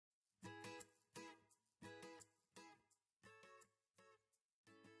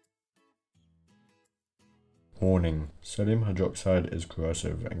Warning: sodium hydroxide is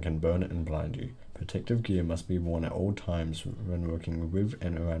corrosive and can burn and blind you. Protective gear must be worn at all times when working with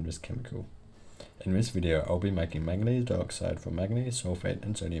and around this chemical. In this video, I'll be making manganese dioxide from manganese sulfate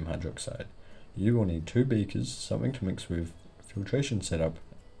and sodium hydroxide. You will need 2 beakers, something to mix with, filtration setup,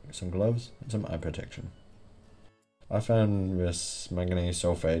 some gloves, and some eye protection. I found this manganese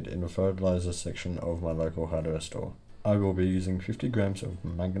sulfate in the fertilizer section of my local hardware store. I will be using 50 grams of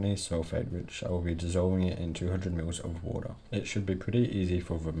manganese sulfate, which I will be dissolving it in 200 ml of water. It should be pretty easy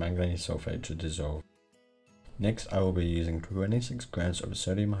for the manganese sulfate to dissolve. Next, I will be using 26 grams of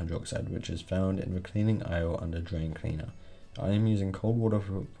sodium hydroxide, which is found in the cleaning aisle under drain cleaner. I am using cold water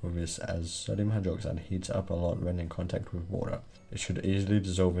for this, as sodium hydroxide heats up a lot when in contact with water. It should easily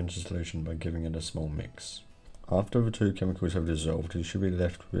dissolve into solution by giving it a small mix. After the 2 chemicals have dissolved, you should be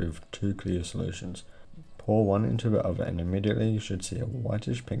left with 2 clear solutions. Pour one into the other and immediately you should see a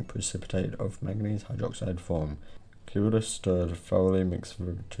whitish pink precipitate of manganese hydroxide form. Give it a stir to thoroughly mix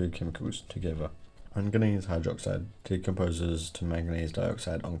the 2 chemicals together. Manganese hydroxide decomposes to manganese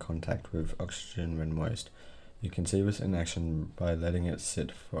dioxide on contact with oxygen when moist. You can see this in action by letting it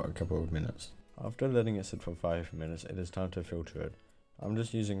sit for a couple of minutes. After letting it sit for 5 minutes, it is time to filter it. I'm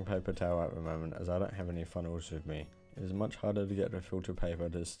just using paper towel at the moment as I don't have any funnels with me. It is much harder to get the filter paper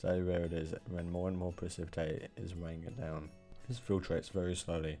to stay where it is when more and more precipitate is weighing it down. This filtrates very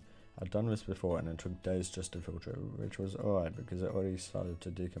slowly. I've done this before and it took days just to filter, which was alright because it already started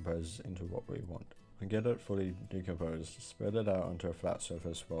to decompose into what we want. To get it fully decomposed, spread it out onto a flat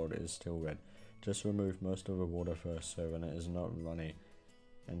surface while it is still wet. Just remove most of the water first so when it is not runny,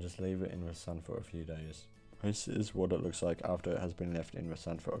 and just leave it in the sun for a few days. This is what it looks like after it has been left in the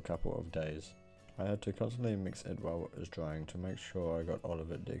sun for a couple of days. I had to constantly mix it while it was drying to make sure I got all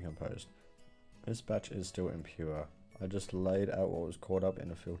of it decomposed. This batch is still impure. I just laid out what was caught up in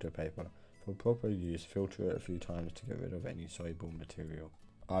the filter paper. For proper use, filter it a few times to get rid of any soluble material.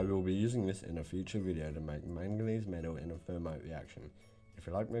 I will be using this in a future video to make manganese metal in a thermite reaction. If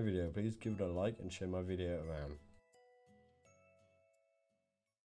you like my video, please give it a like and share my video around.